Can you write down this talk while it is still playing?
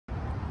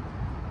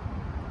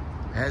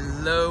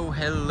Hello,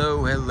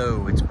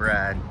 it's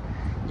Brad.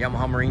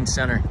 Yamaha Marine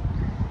Center,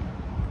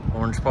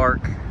 Orange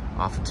Park,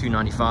 off of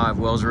 295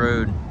 Wells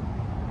Road.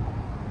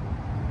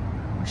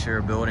 We share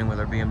a building with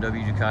our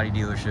BMW Ducati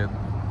dealership.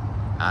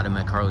 Adam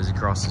at Carly's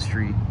across the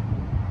street.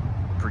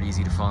 Pretty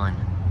easy to find.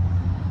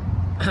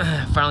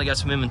 Finally got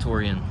some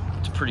inventory in.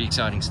 It's pretty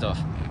exciting stuff.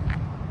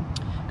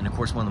 And of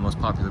course, one of the most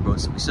popular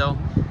boats that we sell,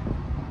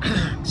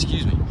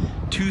 excuse me,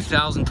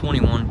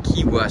 2021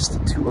 Key West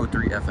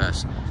 203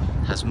 FS.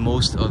 Has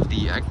most of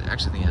the, actually I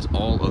think has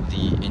all of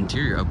the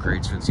interior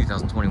upgrades for the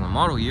 2021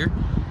 model year.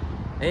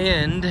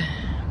 And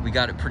we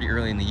got it pretty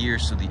early in the year,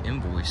 so the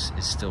invoice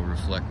is still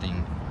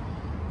reflecting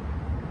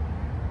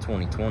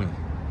 2020,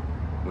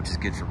 which is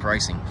good for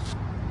pricing.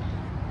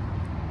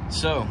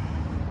 So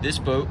this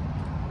boat,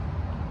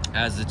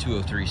 as the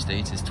 203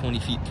 states, is 20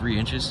 feet 3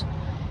 inches,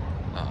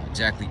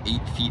 exactly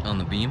 8 feet on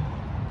the beam,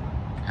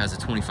 has a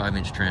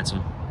 25-inch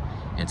transom,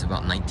 and it's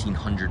about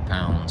 1,900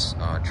 pounds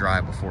dry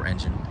before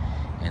engine.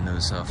 And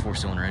those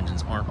 4-cylinder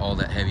engines aren't all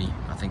that heavy.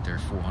 I think they're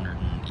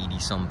 480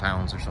 some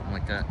pounds or something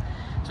like that.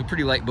 So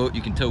pretty light boat.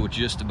 You can tow with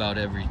just about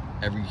every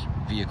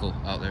vehicle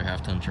out there,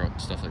 half-ton truck,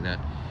 stuff like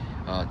that.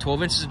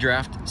 12 inches of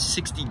draft,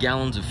 60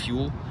 gallons of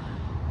fuel.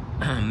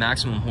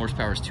 Maximum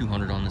horsepower is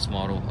 200 on this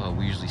model.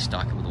 We usually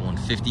stock it with a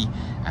 150,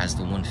 as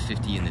the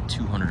 150 and the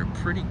 200 are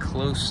pretty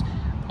close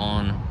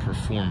on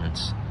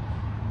performance.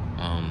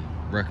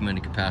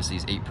 Recommended capacity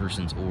is 8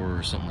 persons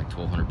or something like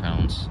 1,200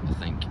 pounds, I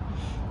think.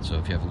 So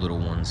if you have little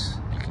ones,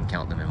 you can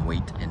count them in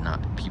weight and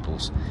not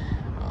people's.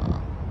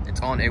 It's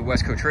on a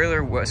Westco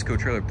trailer. Westco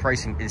trailer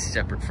pricing is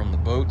separate from the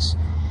boats.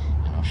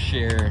 And I'll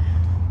share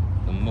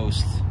the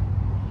most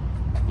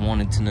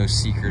wanted to know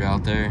secret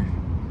out there.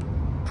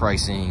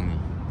 Pricing.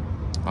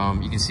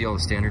 You can see all the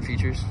standard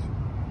features.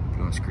 If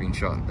you want to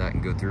screenshot that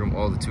and go through them.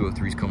 All the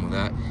 203s come with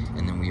that.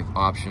 And then we have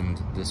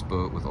optioned this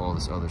boat with all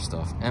this other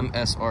stuff.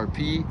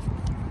 MSRP.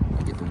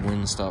 Get the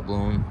wind stop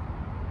blowing.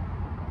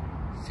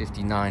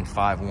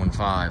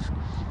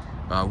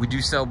 59,515. We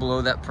do sell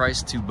below that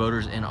price to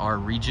boaters in our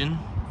region,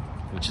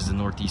 which is the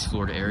Northeast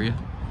Florida area.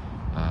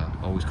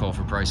 Always call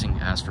for pricing,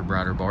 ask for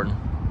Brad or Barton.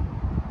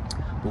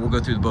 But we'll go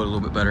through the boat a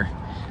little bit better.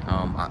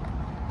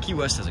 Key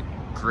West has a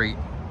great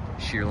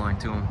shear line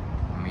to them.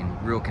 I mean,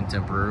 real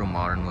contemporary, real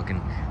modern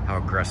looking. How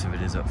aggressive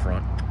it is up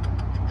front.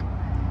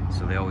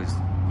 So they always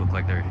look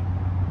like they're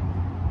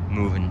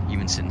moving,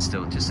 even sitting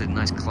still. Just a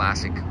nice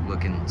classic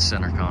looking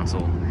center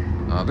console.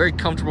 Very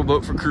comfortable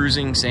boat for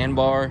cruising,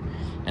 sandbar,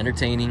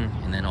 entertaining,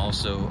 and then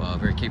also a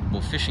very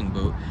capable fishing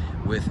boat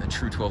with a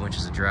true 12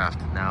 inches of draft.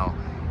 Now,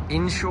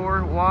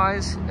 inshore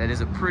wise, that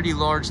is a pretty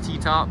large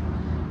T-top.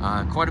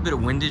 Quite a bit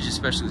of windage,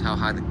 especially with how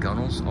high the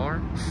gunnels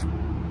are.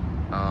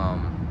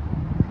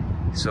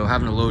 So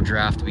having a low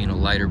draft, being a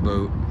lighter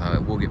boat,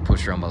 will get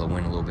pushed around by the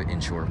wind a little bit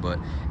inshore, but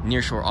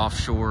nearshore,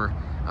 offshore,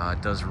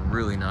 does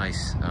really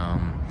nice.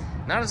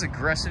 Not as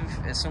aggressive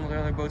as some of the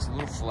other boats, a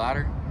little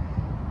flatter.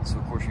 So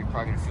of course you're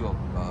probably gonna feel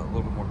a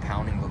little bit more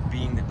pounding, but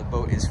being that the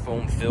boat is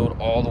foam filled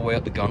all the way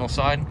up the gunnel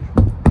side,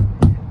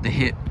 the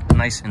hit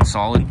nice and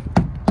solid.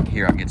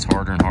 Here it gets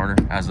harder and harder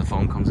as the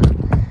foam comes in.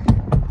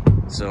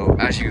 So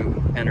as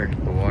you enter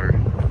the water,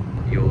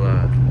 you'll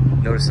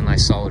notice a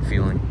nice solid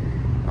feeling.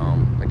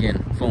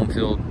 Again, foam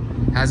filled,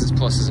 has its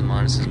pluses and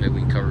minuses. Maybe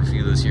we can cover a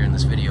few of those here in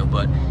this video,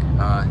 but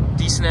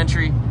decent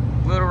entry.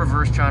 Little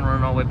reverse chine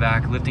running all the way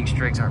back. Lifting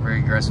strakes aren't very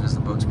aggressive as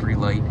the boat's pretty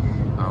light.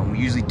 We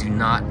usually do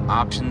not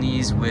option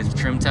these with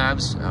trim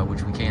tabs,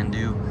 which we can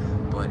do,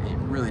 but it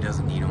really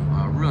doesn't need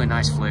them. Really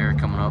nice flare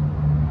coming up.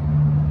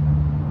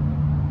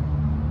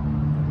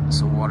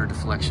 So water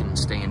deflection,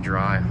 staying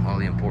dry, all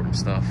the important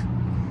stuff.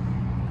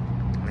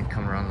 And then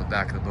come around the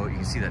back of the boat, you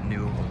can see that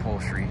new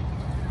upholstery.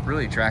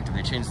 Really attractive.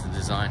 They changed the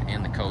design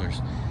and the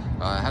colors.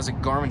 It has a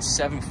Garmin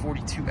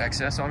 742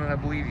 XS on it, I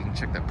believe. You can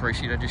check that price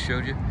sheet I just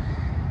showed you.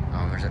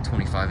 There's that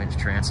 25-inch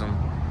transom.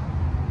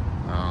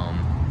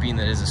 Being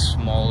that it is a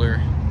smaller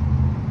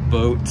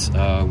boat,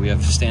 we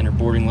have standard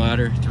boarding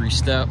ladder,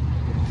 3-step,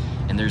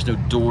 and there's no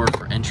door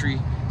for entry,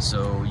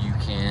 so you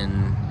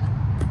can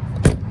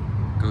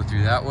go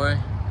through that way,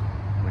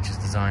 which is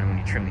designed when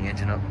you trim the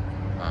engine up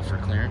for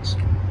clearance.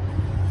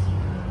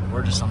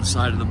 We're just on the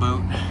side of the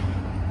boat,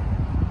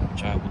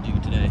 which I will do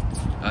today.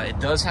 It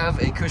does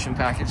have a cushion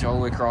package all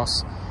the way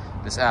across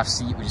this aft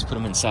seat. We just put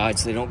them inside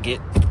so they don't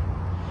get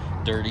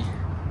dirty.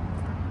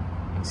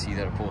 See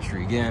that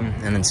upholstery again,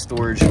 and then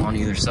storage on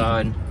either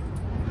side.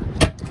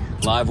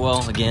 Live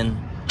well,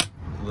 again,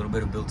 a little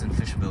bit of built-in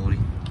fishability.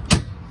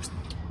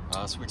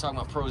 So we're talking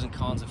about pros and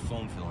cons of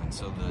foam filling.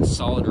 So the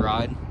solid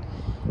ride,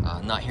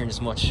 not hearing as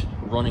much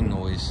running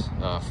noise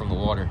from the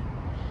water,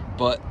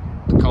 but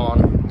the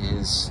con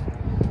is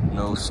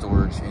no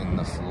storage in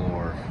the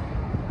floor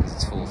because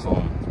it's full of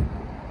foam.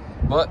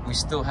 But we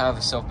still have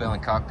a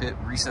self-bailing cockpit,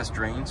 recessed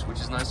drains, which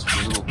is nice.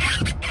 There's a little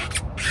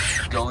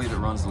gully that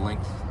runs the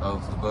length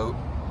of the boat.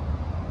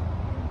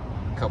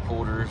 Cup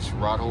holders,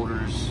 rod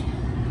holders,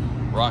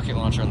 rocket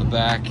launcher on the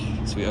back.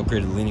 So we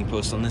upgraded the leaning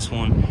post on this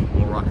one.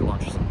 More rocket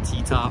launchers on the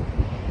T-top.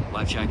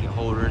 Life jacket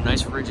holder,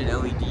 nice rigid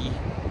LED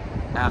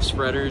aft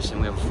spreaders, and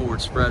we have a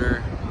forward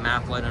spreader,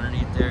 map light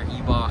underneath there,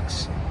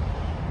 e-box.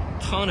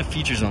 Ton of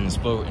features on this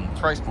boat, and the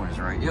price point is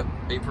right. Yep,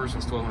 8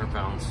 persons, 1,200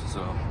 pounds.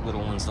 So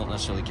little ones don't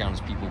necessarily count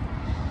as people.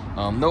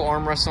 No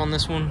armrests on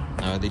this one.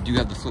 They do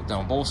have the flip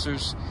down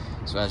bolsters.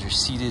 So as you're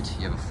seated,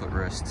 you have a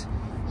footrest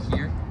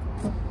here.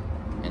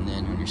 And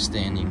then when you're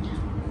standing,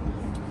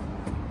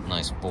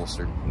 nice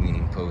bolstered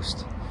leaning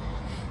post.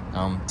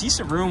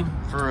 Decent room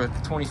for a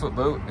 20-foot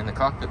boat in the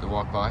cockpit to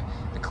walk by.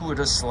 The cooler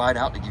does slide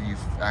out to give you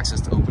access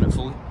to open it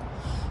fully.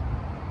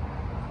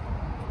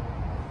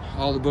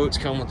 All the boats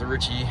come with the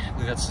Ritchie. I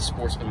believe that's the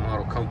Sportsman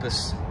model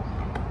compass.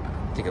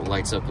 I think it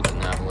lights up with the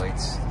nav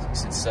lights.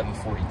 It's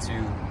 742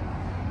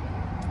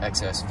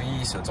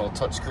 XSV, so it's all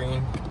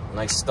touchscreen.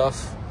 Nice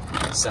stuff.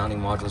 Sounding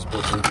modules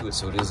built into it,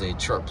 so it is a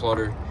chart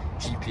plotter,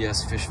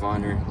 GPS, fish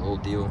finder, the whole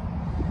deal.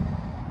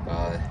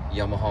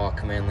 Yamaha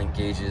command link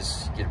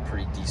gauges. You get a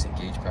pretty decent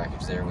gauge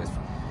package there with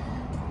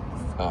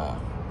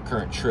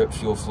current trip,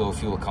 fuel flow,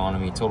 fuel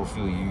economy, total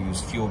fuel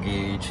used, fuel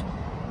gauge,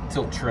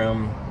 tilt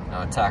trim,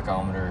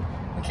 tachometer,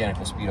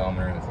 mechanical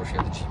speedometer, and of course you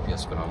have the GPS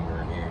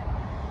speedometer in here.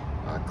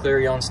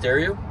 Clarion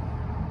stereo.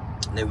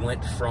 They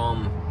went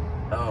from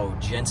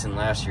Jensen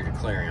last year to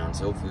Clarion,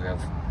 so hopefully we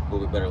have a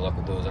little bit better luck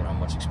with those. I don't have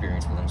much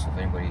experience with them, so if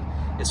anybody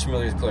is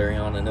familiar with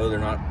Clarion, I know they're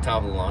not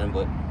top of the line,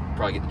 but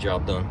probably get the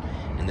job done.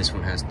 And this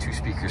one has 2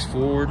 speakers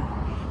forward,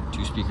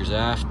 2 speakers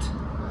aft.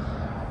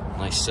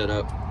 Nice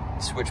setup.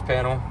 Switch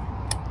panel,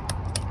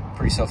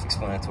 pretty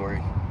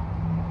self-explanatory.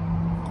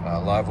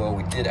 Live well,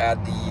 we did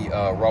add the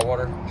raw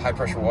water high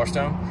pressure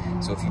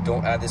washdown, so if you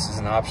don't add this as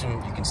an option,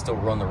 you can still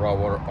run the raw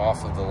water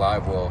off of the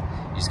live well.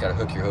 You just got to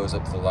hook your hose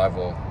up to the live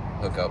well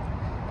hookup.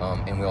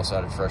 And we also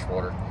added fresh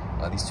water.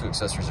 These 2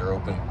 accessories are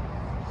open.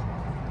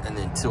 And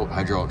then tilt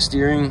hydraulic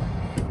steering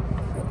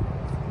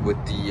with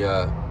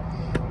the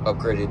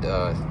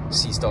upgraded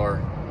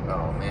C-Star.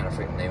 Oh man, I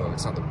forget the name of it.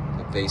 It's not the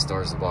base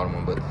star, is the bottom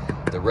one,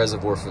 but the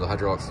reservoir for the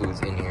hydraulic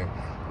fluids in here,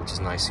 which is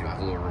nice. You have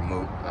a little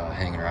remote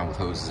hanging around with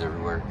hoses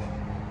everywhere.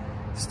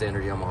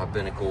 Standard Yamaha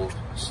binnacle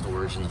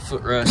storage in the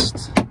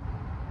footrest.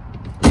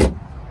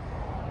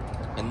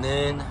 And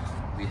then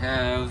we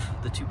have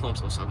the 2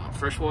 pumps I was talking about.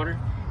 Freshwater,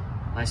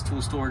 nice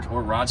tool storage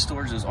or rod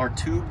storage. Those are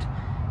tubed.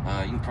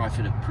 You can probably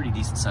fit a pretty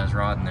decent sized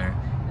rod in there.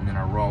 And then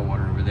our raw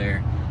water over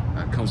there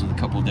comes with a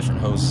couple of different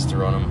hoses to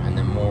run them, and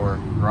then more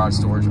rod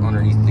storage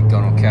underneath the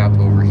gunnel cap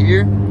over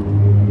here.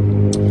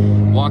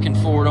 Walking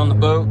forward on the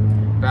boat,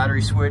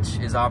 battery switch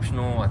is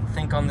optional, I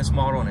think, on this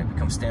model, and it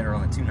becomes standard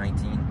on the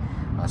 219.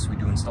 So we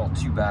do install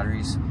 2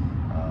 batteries.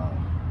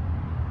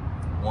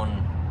 One,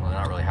 well, they're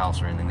not really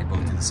house or anything, they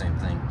both do the same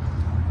thing.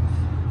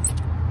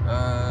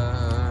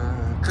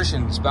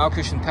 Cushions, bow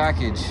cushion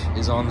package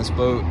is on this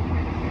boat.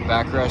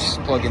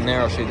 Backrest plug in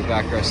there. I'll show you the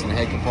backrest in the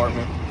head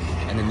compartment.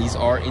 And then these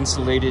are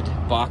insulated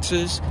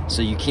boxes,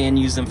 so you can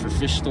use them for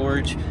fish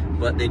storage,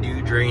 but they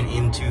do drain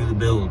into the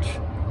bilge.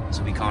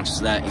 So be conscious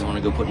of that. You want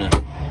to go putting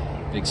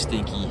a big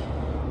stinky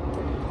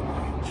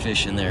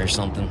fish in there or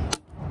something.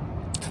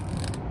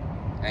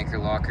 Anchor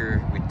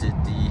locker. We did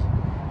the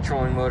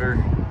trolling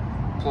motor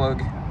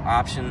plug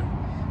option.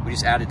 We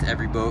just add it to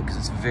every boat because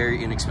it's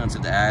very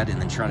inexpensive to add,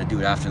 and then trying to do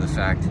it after the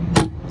fact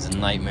is a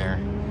nightmare.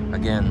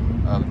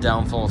 Again,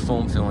 downfall of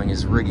foam filling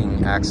is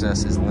rigging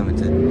access is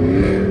limited.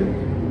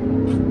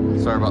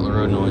 Sorry about the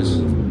road noise.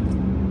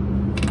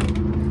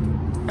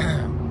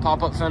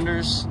 Pop-up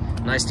fenders,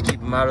 nice to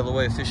keep them out of the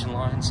way of fishing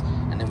lines.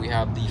 And then we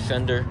have the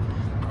fender,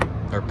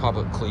 or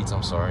pop-up cleats,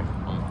 I'm sorry,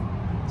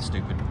 I'm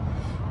stupid.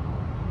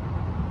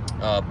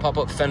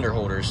 Pop-up fender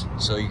holders,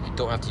 so you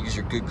don't have to use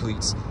your good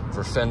cleats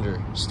for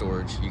fender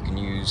storage. You can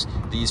use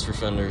these for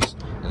fenders,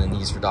 and then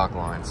these for dock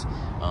lines.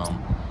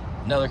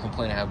 Another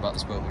complaint I have about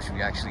this boat, which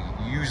we actually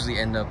usually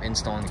end up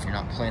installing if you're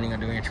not planning on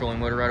doing a trolling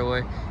motor right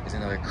away, is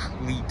another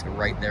cleat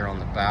right there on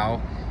the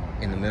bow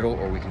in the middle,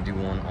 or we can do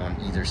one on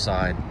either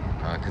side,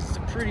 because it's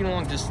a pretty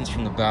long distance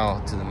from the bow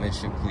to the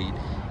midship cleat,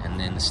 and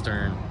then the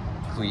stern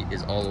cleat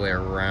is all the way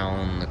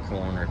around the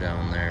corner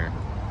down there.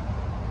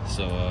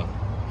 So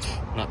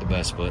not the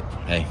best, but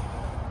hey,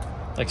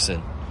 like I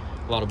said,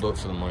 a lot of boat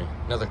for the money.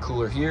 Another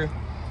cooler here,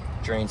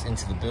 drains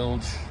into the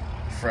bilge.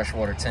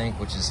 Freshwater tank,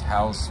 which is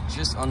housed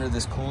just under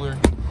this cooler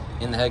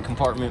in the head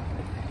compartment.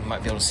 You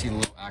might be able to see the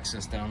little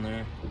access down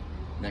there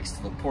next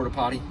to the porta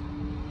potty,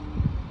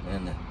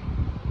 and the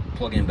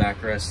plug-in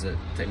backrest that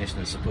the technician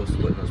is supposed to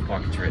put in those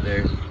pockets right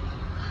there.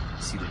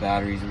 See the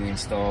batteries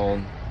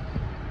reinstalled.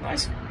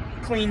 Nice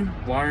clean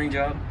wiring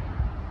job.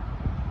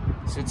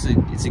 So it's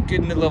a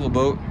good mid-level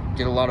boat.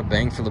 Get a lot of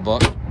bang for the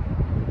buck.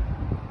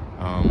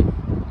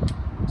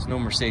 It's no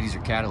Mercedes or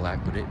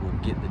Cadillac, but it will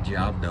get the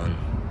job done.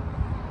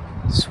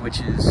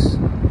 Switches,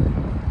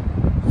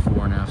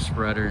 fore and aft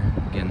spreader,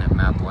 again that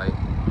map light,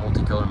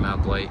 multicolor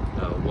map light,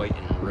 white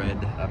and red,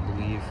 I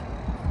believe.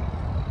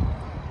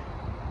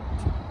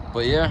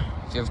 But yeah,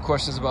 if you have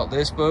questions about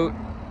this boat,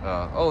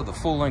 oh, the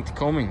full length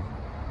combing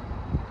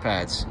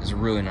pads is a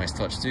really nice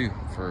touch too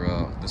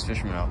for this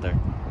fisherman out there.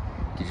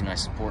 Gives you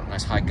nice support,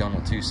 nice high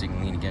gunnel too, so you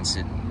can lean against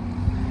it.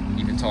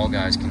 Even tall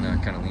guys can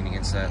kind of lean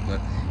against that. But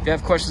if you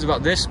have questions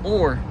about this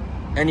or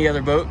any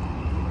other boat,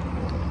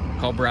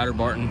 call Brad or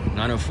Barton,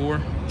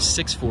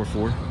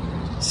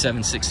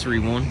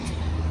 904-644-7631,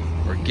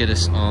 or get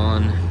us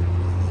on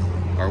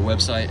our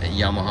website at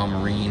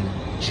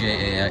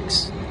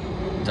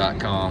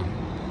YamahaMarineJAX.com.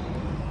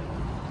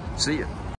 See ya.